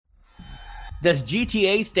Does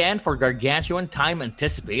GTA stand for Gargantuan Time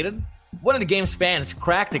Anticipated? One of the game's fans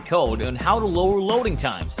cracked the code on how to lower loading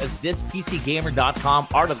times, as this PCGamer.com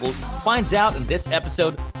article finds out in this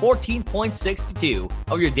episode 14.62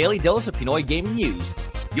 of your daily dose of Pinoy gaming news.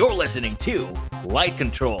 You're listening to Light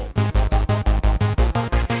Control.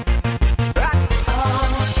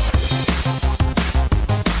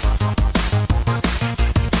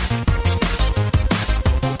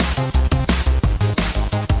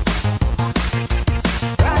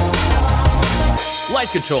 Light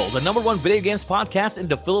Control, the #1 video games podcast in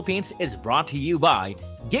the Philippines, is brought to you by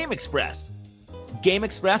Game Express. Game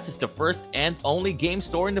Express is the first and only game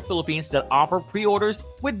store in the Philippines that offer pre-orders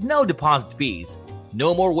with no deposit fees.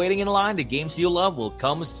 No more waiting in line. The games you love will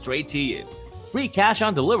come straight to you. Free cash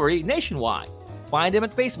on delivery nationwide. Find them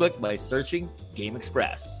at Facebook by searching Game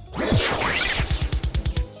Express.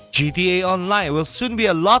 GTA Online will soon be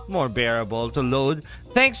a lot more bearable to load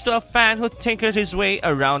thanks to a fan who tinkered his way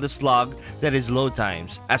around the slog that is load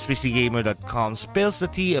times. As PCGamer.com spills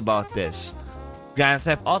the tea about this. Grand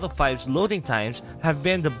Theft Auto 5's loading times have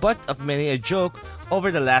been the butt of many a joke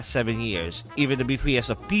over the last 7 years. Even the beefiest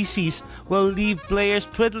of PCs will leave players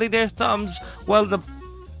twiddling their thumbs while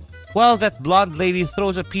that blonde lady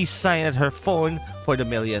throws a peace sign at her phone for the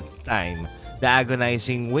millionth time. The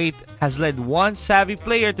agonizing wait has led one savvy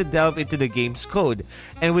player to delve into the game's code,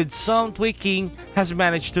 and with some tweaking has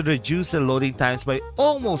managed to reduce the loading times by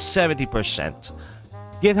almost 70%.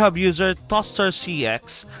 GitHub user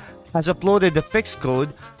ToasterCX has uploaded the fixed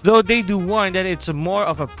code, though they do warn that it's more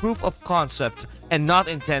of a proof of concept and not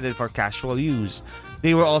intended for casual use.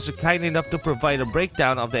 They were also kind enough to provide a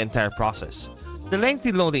breakdown of the entire process. The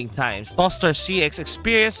lengthy loading times ToasterCX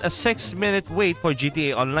experienced a 6-minute wait for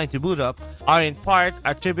GTA Online to boot up are in part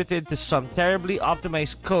attributed to some terribly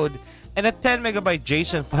optimized code and a 10MB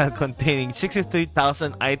JSON file containing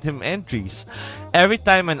 63,000 item entries. Every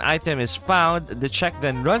time an item is found, the check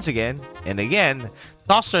then runs again and again.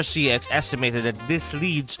 ToasterCX estimated that this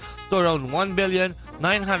leads to around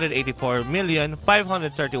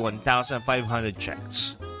 1,984,531,500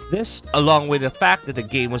 checks. This, along with the fact that the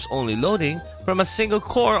game was only loading from a single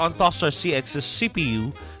core on ToasterCX's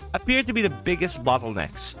CPU, appear to be the biggest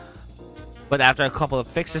bottlenecks. But after a couple of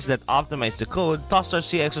fixes that optimized the code,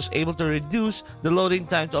 ToasterCX was able to reduce the loading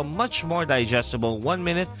time to a much more digestible 1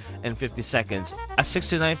 minute and 50 seconds, a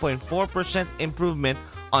 69.4% improvement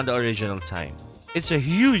on the original time. It's a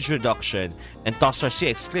huge reduction, and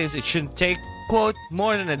ToasterCX claims it shouldn't take, quote,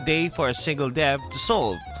 more than a day for a single dev to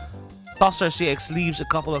solve. ToasterCX leaves a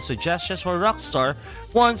couple of suggestions for Rockstar,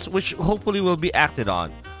 ones which hopefully will be acted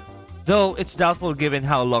on, though it's doubtful given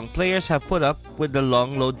how long players have put up with the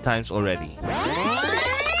long load times already.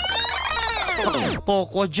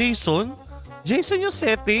 Toko, Jason? Jason yung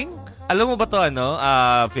setting? Alam mo ba to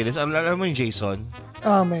Philips? Alam mo yung Jason?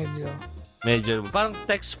 Medyo. Medyo. Parang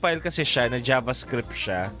text file kasi siya, na JavaScript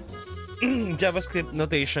siya. JavaScript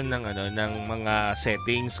notation ng mga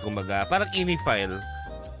settings, kumbaga. Parang ini file.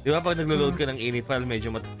 Di ba pag naglo-load ka ng ini file, medyo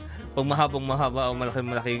pag mahaba o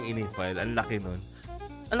malaki yung ini file, ang laki nun.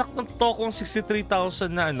 Anak ng tokong 63,000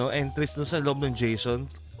 na entries na sa loob ng JSON.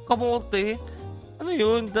 Kamote. Ano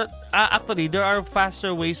yun? Actually, there are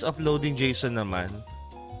faster ways of loading JSON naman.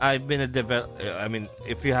 I've been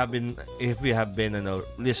if you have been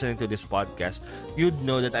listening to this podcast, you'd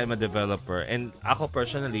know that I'm a developer. And ako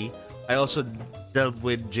personally, I also delve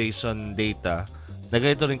with JSON data. Na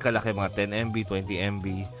ganito rin kalaki, mga 10 MB, 20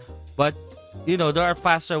 MB. But, there are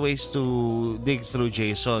faster ways to dig through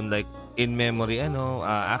JSON, like in-memory,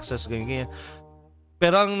 access, ganyan.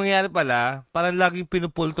 Pero ang nangyari pala, parang laging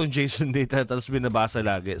pinupull tong JSON data tapos binabasa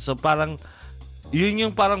lagi. So, parang, yun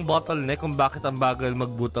yung parang bottleneck kung bakit ang bagal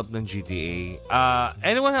mag-boot up ng GTA.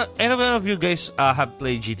 Anyone of you guys have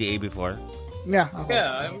played GTA before? Yeah. Okay.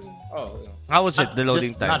 Yeah. How was it, the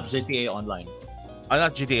loading times? Not GTA Online.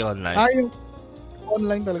 Not GTA Online. Yung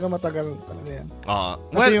online talaga matagal talaga yan.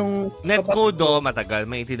 Well, yung netcode matagal.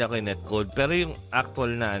 Maintindihan ko yung netcode. Pero yung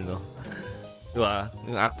actual na diba?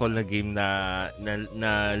 Yung actual na game na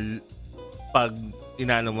pag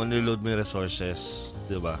inano mo, niload mo yung resources.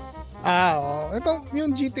 Diba? Ito,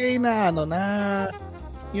 yung GTA na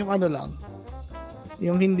yung lang.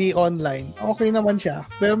 Yung hindi online. Okay naman siya.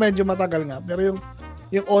 Pero medyo matagal nga. Pero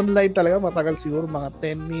yung online talaga matagal siguro mga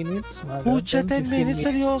 10 minutes. Pucha, 10 minutes?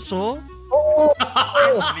 Seryoso? Oo.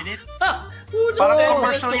 10 minutes? Parang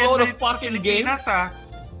commercial yan ulit fucking game.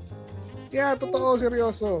 Yeah, totoo,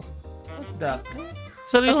 seryoso. What the?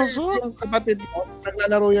 Seryoso? Kasi yung kapatid ko,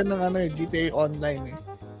 naglalaro yan ng GTA Online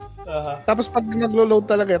Tapos pag naglo-load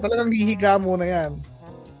talagang hihiga muna yan.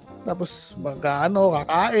 Tapos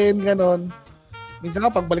kakain, ganon. Minsan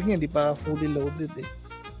nga pagbalik niya, hindi pa fully loaded eh.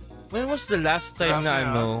 When was the last time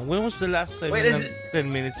When was the last time Wait, na 10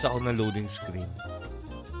 minutes ako na loading screen?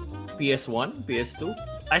 PS1? PS2?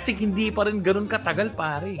 I think hindi pa rin ganun katagal,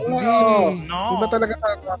 pare. No. No. Iba talaga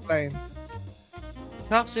sa online.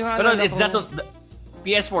 Kasi Pero it's just on...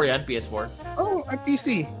 PS4 yan? PS4? Oh, at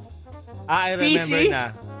PC. I remember PC?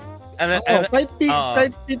 na. Kahit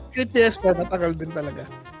PS4, matagal din talaga.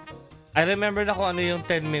 I remember na kung ano yung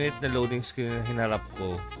 10-minute na loading screen na hinarap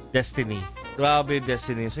ko. Destiny. Grabe yung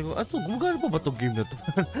Destiny. Sabi ko, gumagana pa ba itong game na to?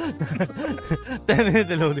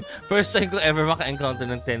 10-minute na loading. First time ko ever maka-encounter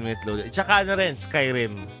ng 10-minute loading. Tsaka ano rin,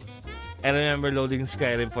 Skyrim. I remember loading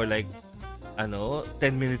Skyrim for like, 10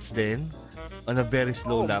 minutes din. On a very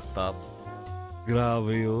slow laptop.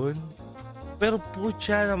 Grabe yun. Pero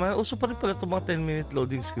putya naman, uso pa rin pala itong mga 10-minute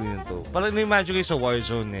loading screen na to. Parang na-imagine ko yung sa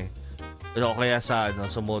Warzone eh. O kaya sa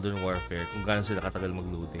Modern Warfare kung gaano sila katagal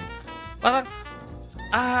mag-loading. Parang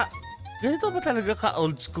ganito ba talaga ka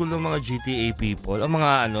old school ng mga GTA people, ang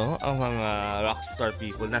mga Rockstar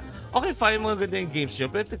people na okay fine mga ganda yung games nyo,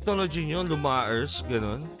 pero technology nyo lumaers,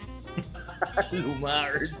 ganun.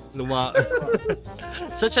 Lumaers.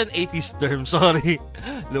 Such an 80s term, sorry.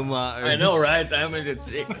 Lumaers. I know, right? I mean,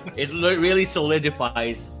 it really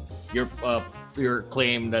solidifies your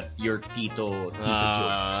claim that you're Tito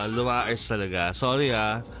Jokes. Lumaers talaga. Sorry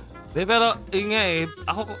pero yun nga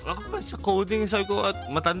ako sa coding, sabi ko at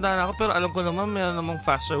matanda na ako, pero alam ko naman mayroon namang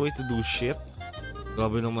faster way to do shit.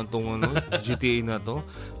 Grabe naman tong GTA na to.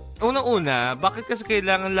 Una-una, bakit kasi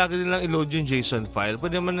kailangan lagi nilang i-load yung JSON file?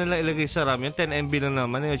 Pwede naman nila ilagay sa RAM, yung 10 MB lang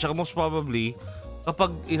naman yun. Tsaka most probably,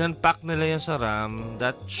 kapag in-unpack nila yan sa RAM,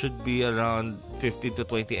 that should be around 50 to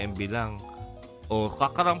 20 MB lang. O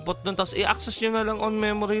kakarampot nun, tapos i-access nyo na lang on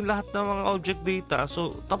memory lahat ng mga object data.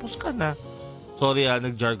 So, tapos ka na. Sorry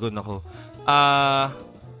nag-jargon ako.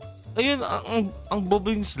 Ayun, ang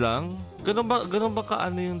bobbings lang. Ganun ba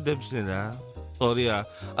kaano yung devs nila? Sorry a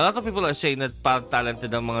lot of people are saying that parang talented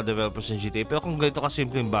ang mga developers ng GTA, pero kung ganito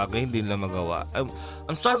kasimpleng bagay, hindi nila magawa.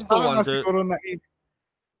 I'm starting to wonder. Siguro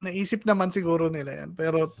naisip naman siguro nila yan,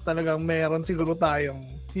 pero talagang meron siguro tayong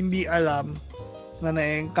hindi alam na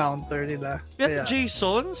na-encounter nila. Pero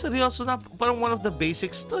JSON, seryoso na, parang one of the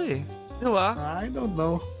basics to eh. Di ba? I don't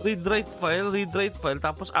know. Read-write file,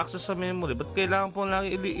 tapos access sa memory. Ba't kailangan po lang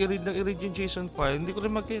i-read yung JSON file? Hindi ko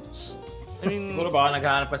rin mag-gets. I mean, siguro baka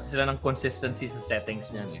naghahanap pa sila ng consistency sa settings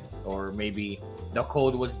niyan eh. Or maybe the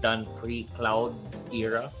code was done pre-cloud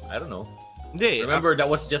era. I don't know. Hindi. Remember, that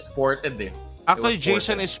was just ported eh. Actually,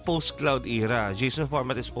 JSON is post-cloud era. JSON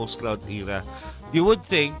format is post-cloud era. You would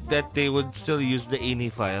think that they would still use the ini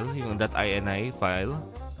file, yung .ini file.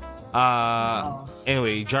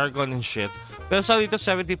 Anyway, jargon and shit. Pero sa dito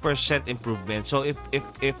 70% improvement. So if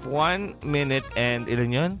 1 minute and ilan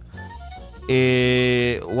yun?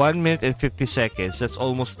 1 minute and 50 seconds, that's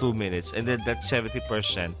almost 2 minutes, and then that's 70%.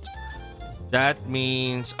 That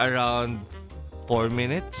means around 4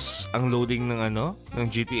 minutes ang loading ng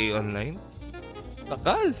GTA Online.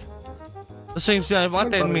 Takal. So yung sinabi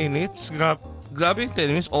mga 10 minutes, grabe yung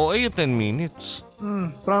 10 minutes. OA yung 10 minutes.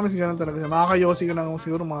 Promise ganun talaga. Makakayosi ka lang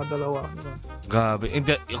siguro mga dalawa. Grabe.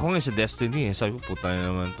 Ako nga sa Destiny sabi ko, puta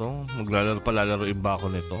na naman to. Palalaroin ba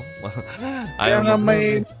ako nito? Kaya nga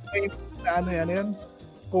may yan.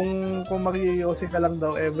 Kung makiyosi ka lang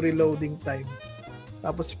daw every loading time.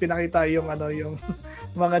 Tapos pinakita yung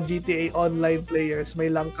mga GTA Online players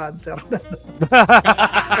may lung cancer.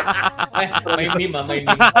 may meme.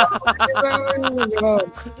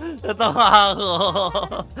 Natawa ako.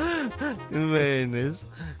 Menace.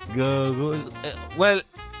 Gago. Well,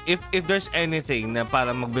 if there's anything na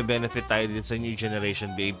para magbe-benefit tayo dito sa new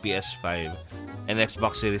generation being PS5 and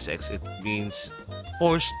Xbox Series X, it means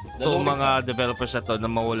forced to mga developers na to na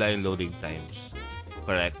mawala yung loading times.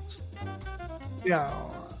 Correct? Yeah.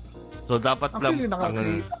 So dapat actually,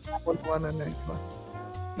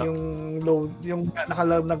 yung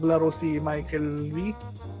naglaro si Michael V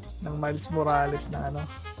ng Miles Morales na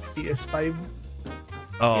PS5.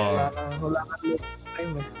 Wala kang loading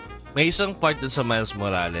time eh. May isang part dun sa Miles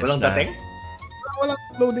Morales. Walang dating? Walang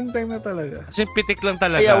loading time na talaga. Kasi pitik lang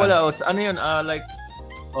talaga. Kaya wala. Ano yun?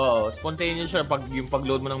 Spontaneous siya yung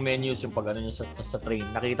pag-load mo ng menus, yung pag sa train.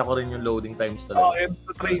 Nakita ko rin yung loading times talaga. And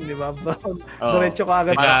sa train, di ba? Diretso ka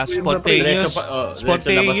agad.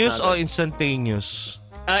 Spontaneous o instantaneous?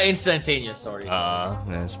 Instantaneous, sorry.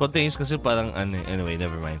 Spontaneous kasi parang anyway,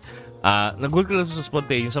 never mind. Nag-google ko lang sa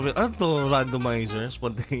spontaneous. Sabi, ano to? Randomizer?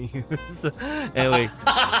 Spontaneous. Anyway.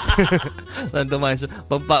 Randomizer.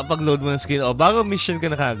 Pag-load mo ng skin, bago mission ka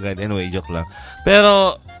na kagad. Anyway, joke lang.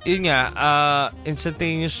 Pero, yun nga,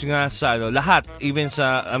 instantaneous nga sa lahat. Even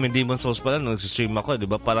sa, Demon's Souls pa lang, nag-stream ako, di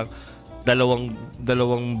ba? Parang,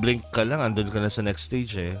 dalawang blink ka lang, andun ka na sa next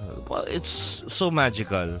stage eh. It's so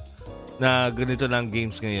magical na ganito lang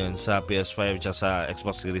games ngayon sa PS5 at sa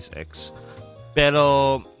Xbox Series X.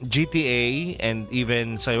 Pero GTA and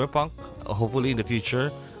even Cyberpunk, hopefully in the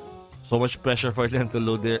future, so much pressure for them to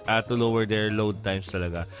lower their load times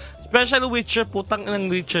talaga. Especially Witcher, putang ng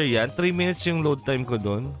Witcher yan. 3 minutes yung load time ko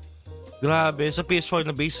doon. Grabe, sa PS4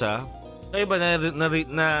 na base Kaya ba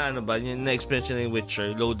na-experience na yung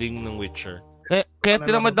Witcher, loading ng Witcher? Kaya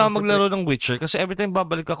tinamad na ako maglaro ng Witcher kasi every time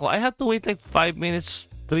babalik ako, I have to wait like 5 minutes,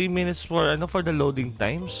 3 minutes for the loading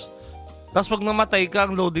times. Tapos pag namatay ka,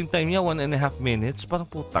 ang loading time niya 1.5 minutes. Parang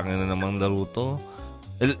putang na namang laro to.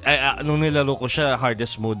 Nung nilaro ko siya,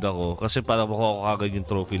 hardest mode ako. Kasi parang makuha kagad yung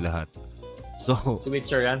trophy lahat. So, si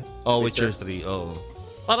Witcher yan? Witcher 3. Oo.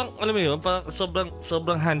 Parang, alam mo yun, parang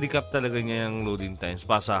sobrang handicap talaga niya yung loading times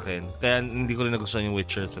para sa akin. Kaya hindi ko rin nagustuhan yung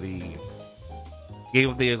Witcher 3. Game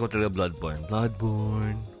of the year ko talaga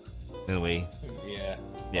Bloodborne. Anyway. Yeah.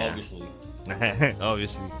 Obviously.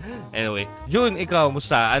 Obviously. Anyway, Jun, ikaw,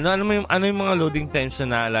 musta? Ano yung mga loading times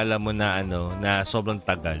na naalala mo na na sobrang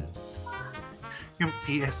tagal? Yung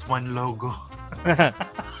PS1 logo.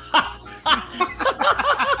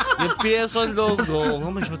 Yung PS1 logo,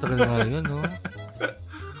 mas matagal na yun, no?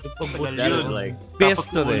 Tagal That yun. is like, PS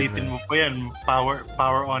Tapos to rin. ulitin mo pa yan.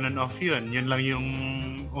 Power on and off yun. Yun lang yung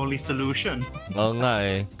only solution. Oo nga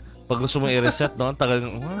eh. Pag gusto mo i-reset, no? Tagal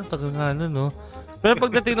nga no? Pero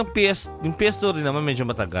pagdating ng yung PS2 rin naman medyo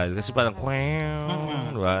matagal. Kasi parang,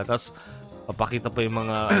 diba? Tapos, papakita pa yung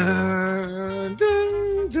mga,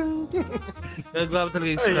 Kaya grabe talaga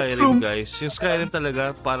yung Skyrim, guys. Yung Skyrim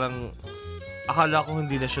talaga, parang, akala ko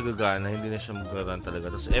hindi na siya gagana, hindi na siya mag-run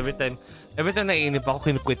talaga. Tapos every time naiinip ako,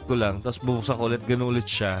 kinukwit ko lang. Tapos bubuksan ko ulit, ganun ulit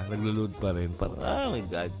siya. Naglo-load pa rin. Parang, oh my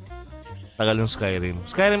God. Tagal ng Skyrim.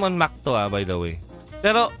 Skyrim on Mac to, by the way.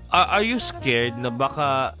 Pero, are you scared na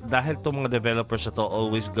baka dahil itong mga developers na to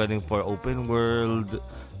always gunning for open world,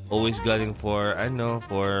 always gunning for,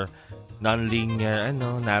 for non-linear,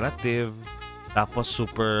 narrative, tapos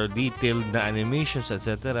super detailed na animations,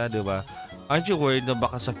 etc., diba? Aren't you worried na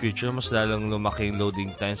baka sa future mas lalong lumaki yung loading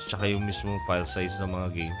times tsaka yung mismong file size ng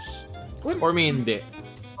mga games? For me, hindi.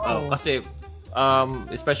 Kasi,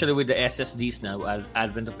 especially with the SSDs na,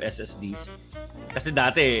 advent of SSDs, kasi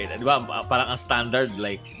dati, di ba, parang ang standard,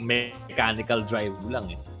 like, mechanical drive lang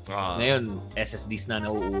eh. Ngayon, SSDs na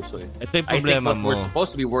nauuso eh. Ito yung problema mo. We're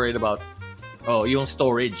supposed to be worried about, yung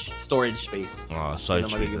storage space.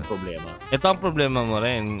 Storage space. Yung problema. Ito ang problema mo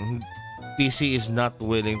rin. PC is not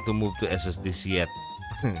willing to move to SSDs yet.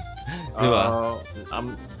 Di ba?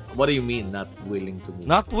 What do you mean, not willing to move?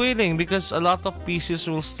 Not willing because a lot of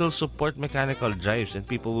PCs will still support mechanical drives and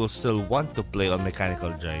people will still want to play on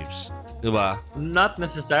mechanical drives. Diba? Not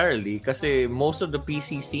necessarily, kasi most of the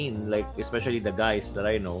PC scene, like especially the guys that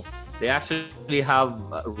I know, they actually have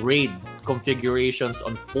RAID configurations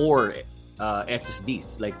on 4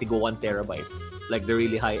 SSDs, like they go 1 terabyte, like the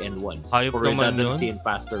really high-end ones. Hayop for naman redundancy yun. and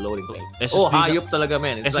faster loading. SSD hayop talaga,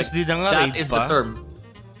 man. It's SSD like, na nga, that RAID is pa? the term.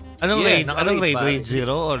 Anong RAID? Anong RAID? pa. RAID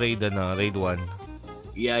 0 o RAID RAID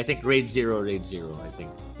 1? Yeah, I think RAID 0, I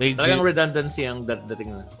think. RAID Talagang 0. redundancy ang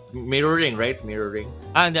dating na. Mirroring, right? Mirroring.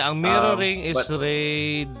 Hindi. Ang mirroring is but-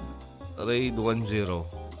 RAID 1.0.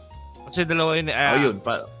 Kasi dalawa yun yun.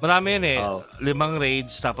 Marami yun 5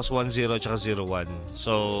 raids, tapos 1.0 tsaka 0.1.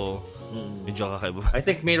 So, medyo kakaiba. I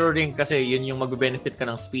think mirroring kasi yun yung magbe-benefit ka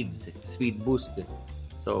ng speed boost.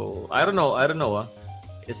 So, I don't know.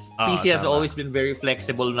 PC has always been very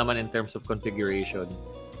flexible naman in terms of configuration.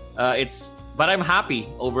 But I'm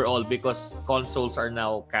happy overall because consoles are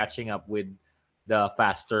now catching up with the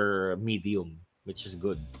faster medium, which is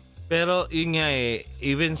good. Pero yun nga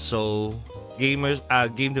even so, game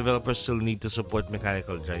developers still need to support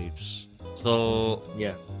mechanical drives. So,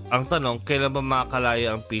 yeah. Ang tanong, kailan ba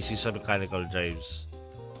makakalaya ang PC sa mechanical drives?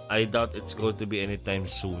 I doubt it's going to be anytime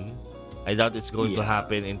soon. I doubt it's going to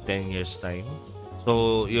happen in 10 years' time.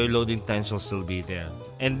 So, your loading times will still be there.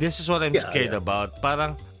 And this is what I'm scared about.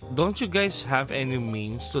 Parang, don't you guys have any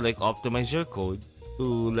means to like optimize your code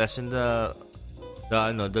to lessen the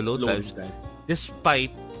load times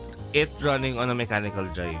despite it running on a mechanical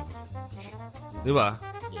drive? Diba?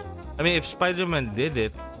 I mean, if Spider-Man did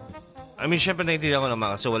it, I mean, syempre naintindihan ko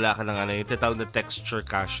naman kasi wala ka ng yung tinatawag na texture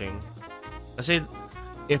caching. Kasi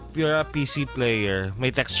if you're a PC player,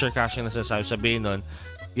 may texture caching na sabihin nun,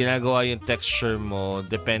 ginagawa yung texture mo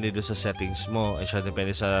depende do sa settings mo at siya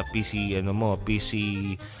depende sa PC PC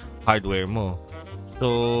hardware mo.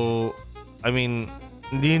 So I mean,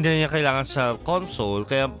 hindi niya kailangan sa console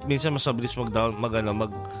kaya minsan mas mabilis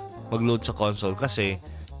mag-load sa console kasi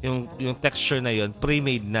yung texture na yon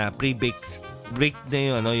pre-made na, pre-baked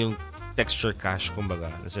na yung texture cache kumbaga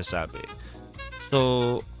nasasabi.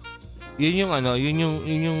 So yun yung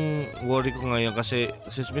worry ko ngayon kasi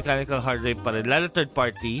since mechanical hard drive pa rin, lalo third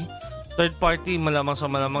party malamang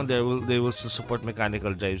they will still support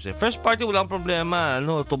mechanical drives. First party walang problema,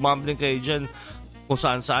 tumambling kayo dyan kung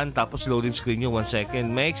saan tapos loading screen nyo 1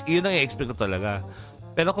 second. Yun ang i-expect ko talaga.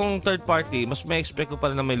 Pero kung third party, mas may expect ko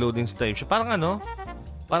pa rin na may loading time siya. Parang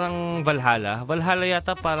Valhalla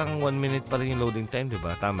yata parang 1 minute pa rin yung loading time, di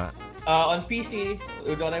ba? Tama? On PC,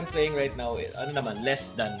 what I'm playing right now,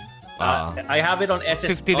 less than. I have it on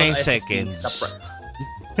SSD. 59 seconds.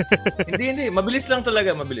 Hindi. Mabilis lang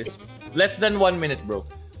talaga, mabilis. Less than 1 minute, bro.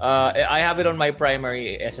 I have it on my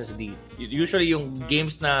primary SSD. Usually, yung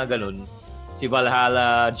games na ganun, si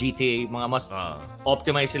Valhalla, GTA, mga mas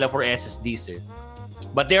optimize sila for SSDs eh.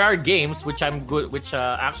 But there are games which I'm good, which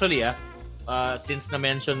actually, since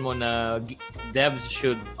na-mention mo na devs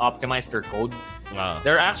should optimize their code,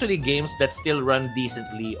 there are actually games that still run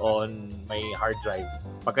decently on my hard drive.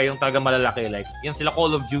 Pagka yung talaga malalaki, like, yan sila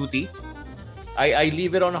Call of Duty, I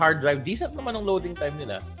leave it on hard drive. Decent naman ang loading time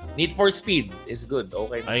nila. Need for Speed is good.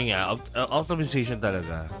 Okay. Ayun nga, optimization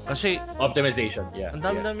talaga. Kasi, optimization, yeah. Ang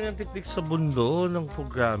dami ng technique sa mundo ng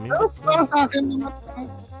programming. Pero para sa akin naman,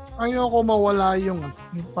 ayoko mawala yung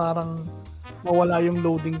parang mawala yung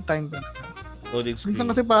loading time talaga. Loading screen.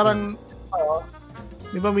 Minsan kasi parang,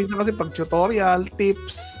 di ba minsan kasi pag tutorial,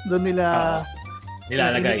 tips, doon nila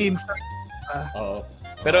nilalagay. Insert. Oo.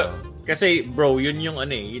 Pero kasi bro, yun yung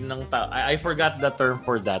I forgot the term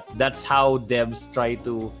for that. That's how devs try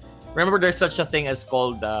to remember there's such a thing as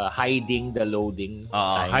called hiding the loading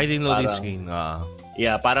time. Hiding loading screen.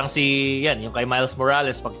 Yeah, parang yung kay Miles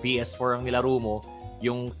Morales pag PS4 ang nilaro mo,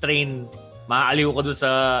 yung train maaaliw ko doon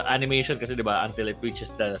sa animation kasi 'di ba until it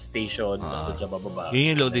reaches the station tapos doon siya bababa.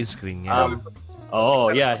 Yun yung loading screen niya.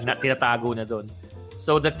 Tinatago na doon.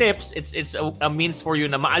 So the tips, it's a means for you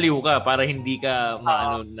na maaliw ka para hindi ka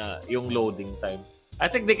maano na yung loading time. I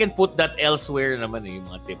think they can put that elsewhere naman yung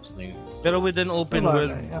mga tips na yun. Pero with an open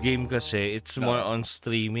world game kasi, it's more on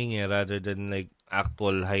streaming rather than like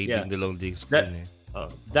actual hiding the loading screen.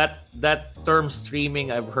 That term streaming,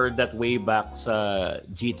 I've heard that way back sa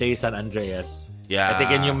GTA San Andreas. Yeah. I think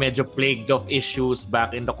yun yung medyo plagued of issues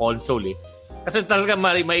back in the console eh. Kasi talaga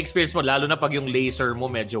may experience mo, lalo na pag yung laser mo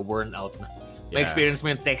medyo worn out na. May experience mo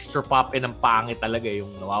yung texture pop ng pangit talaga, yung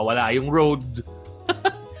nawawala yung road.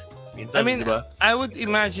 Minsan, diba? I would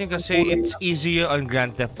imagine kasi it's easier on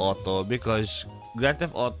Grand Theft Auto because Grand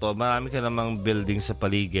Theft Auto, marami ka namang buildings sa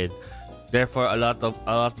paligid. Therefore, a lot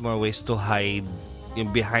more ways to hide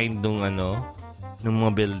yung behind ng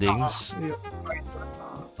mga buildings.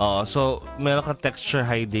 So meron kang texture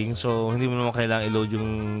hiding, so hindi mo naman kailangan i-load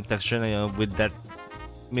yung texture na yun with that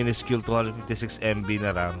minuscule 256 MB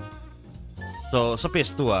na RAM. So, sa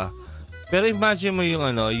PS2 Pero imagine mo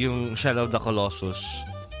yung Shadow of the Colossus.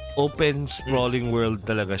 Open sprawling world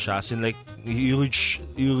talaga siya. As in like, huge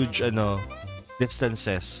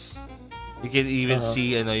distances. You can even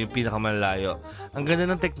see, yung pinakamalayo. Ang ganda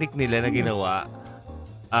ng technique nila na ginawa.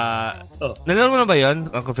 Nalaro mo na ba yun,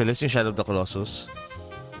 Uncle Phillips, yung Shadow of the Colossus?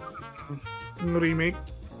 Yung remake?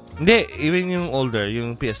 Hindi, even yung older,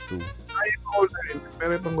 yung PS2. Yung older,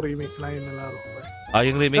 pero itong remake na yung nalaro ko.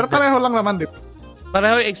 Yung remake. Pero pareho lang naman, di ba?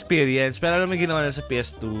 Pareho experience, pero alam mo ginawa na sa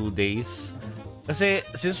PS2 days. Kasi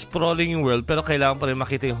since sprawling yung world, pero kailangan pa rin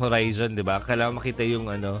makita yung horizon, di ba? Kailangan makita yung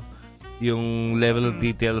yung level of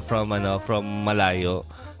detail from malayo.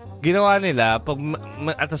 Ginawa nila, pag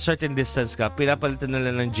at a certain distance ka, pinapalitan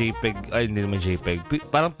nila ng JPEG, hindi naman JPEG,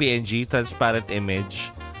 parang PNG, transparent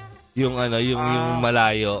image, yung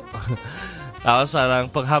malayo. Tapos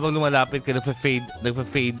pag habang lumalapit ka,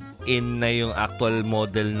 nagpa-fade in na yung actual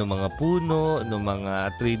model ng mga puno, ng mga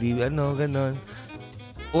 3D, ganon.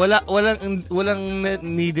 Walang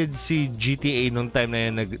needed si GTA nung time na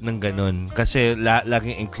yun ng ganon. Kasi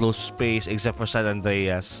laging enclosed space except for San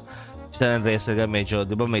Andreas. San Andreas talaga medyo,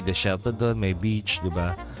 di ba, may desierto doon, may beach, di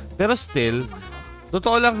ba? Pero still,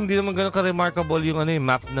 totoo lang, hindi naman ganun ka-remarkable yung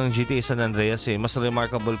map ng GTA San Andreas eh. Mas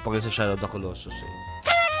remarkable pa rin sa Shadow of the Colossus eh.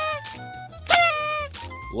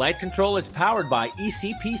 Light Control is powered by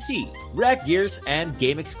ECPC, Red Gears, and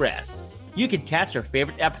Game Express. You can catch your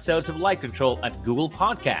favorite episodes of Light Control at Google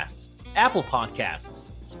Podcasts, Apple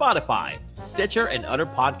Podcasts, Spotify, Stitcher, and other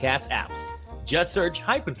podcast apps. Just search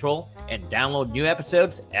Hype Control and download new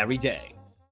episodes every day.